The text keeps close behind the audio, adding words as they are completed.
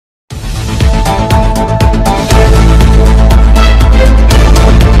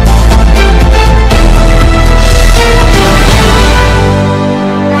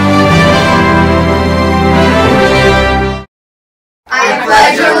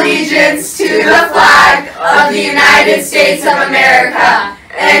allegiance to the flag of the United States of America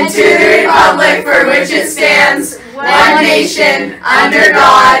and to the republic for which it stands, one nation, under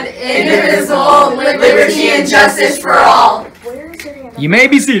God, indivisible, with liberty and justice for all. You may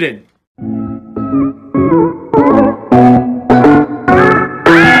be seated.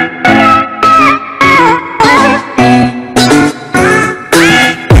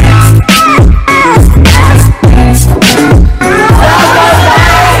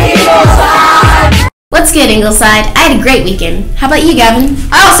 What's good, Ingleside? I had a great weekend. How about you, Gavin?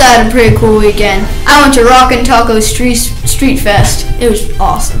 I also had a pretty cool weekend. I went to Rockin' Taco Street Fest. It was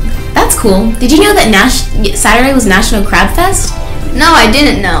awesome. That's cool. Did you know that Saturday was National Crab Fest? No, I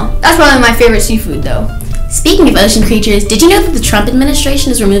didn't know. That's probably my favorite seafood, though. Speaking of ocean creatures, did you know that the Trump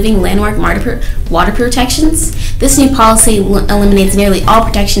administration is removing landmark water protections? This new policy eliminates nearly all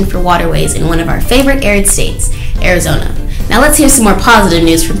protection for waterways in one of our favorite arid states, Arizona. Now let's hear some more positive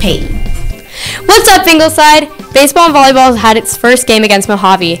news from Peyton. What's up, Ingleside? Baseball and volleyball has had its first game against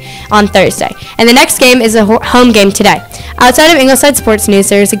Mojave on Thursday, and the next game is a home game today. Outside of Ingleside sports news,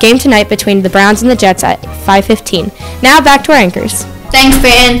 there is a game tonight between the Browns and the Jets at 5:15. Now back to our anchors. Thanks,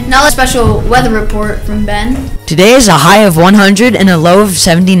 Ben. Now a special weather report from Ben. Today is a high of 100 and a low of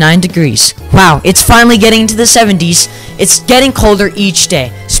 79 degrees. Wow, it's finally getting into the 70s. It's getting colder each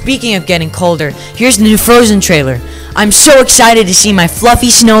day. Speaking of getting colder, here's the new Frozen trailer. I'm so excited to see my fluffy,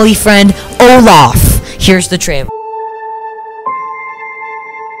 snowy friend, Olaf. Here's the trailer.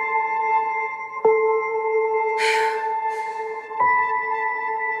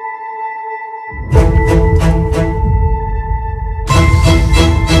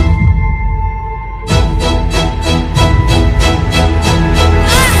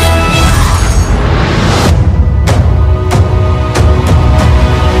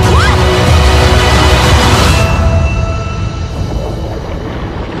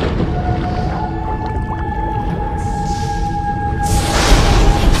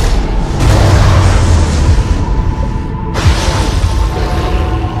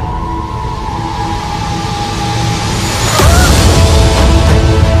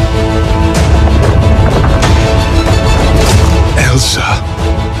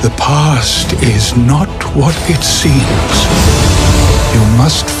 The past is not what it seems. You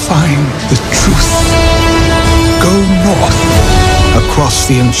must find the truth. Go north, across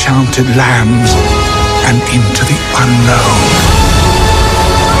the enchanted lands, and into the unknown.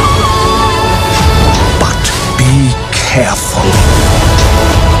 But be careful.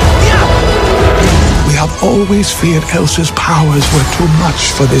 We have always feared Elsa's powers were too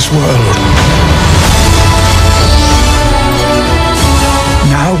much for this world.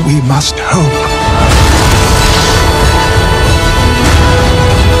 Now we must hope.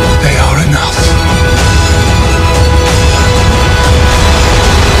 They are enough.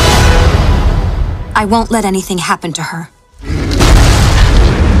 I won't let anything happen to her.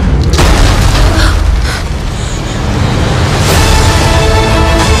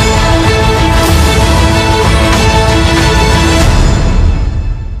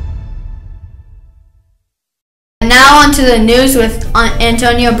 Now on to the news with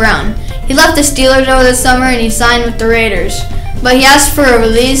Antonio Brown. He left the Steelers over the summer and he signed with the Raiders, but he asked for a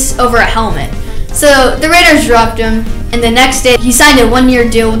release over a helmet. So the Raiders dropped him, and the next day he signed a one-year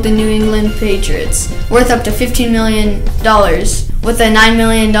deal with the New England Patriots, worth up to $15 million, with a $9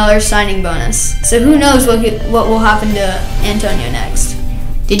 million signing bonus. So who knows what will happen to Antonio next.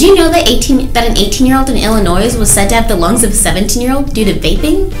 Did you know that an 18-year-old in Illinois was said to have the lungs of a 17-year-old due to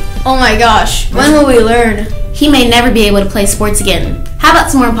vaping? Oh my gosh, when will we learn? He may never be able to play sports again. How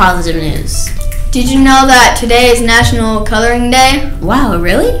about some more positive news? Did you know that today is National Coloring Day? Wow,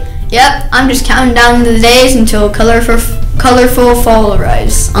 really? Yep, I'm just counting down the days until colorful fall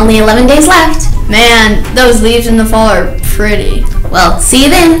arrives. Only 11 days left. Man, those leaves in the fall are pretty. Well, see you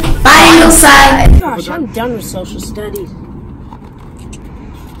then. Bye, Ingleside. Gosh, I'm done with social studies.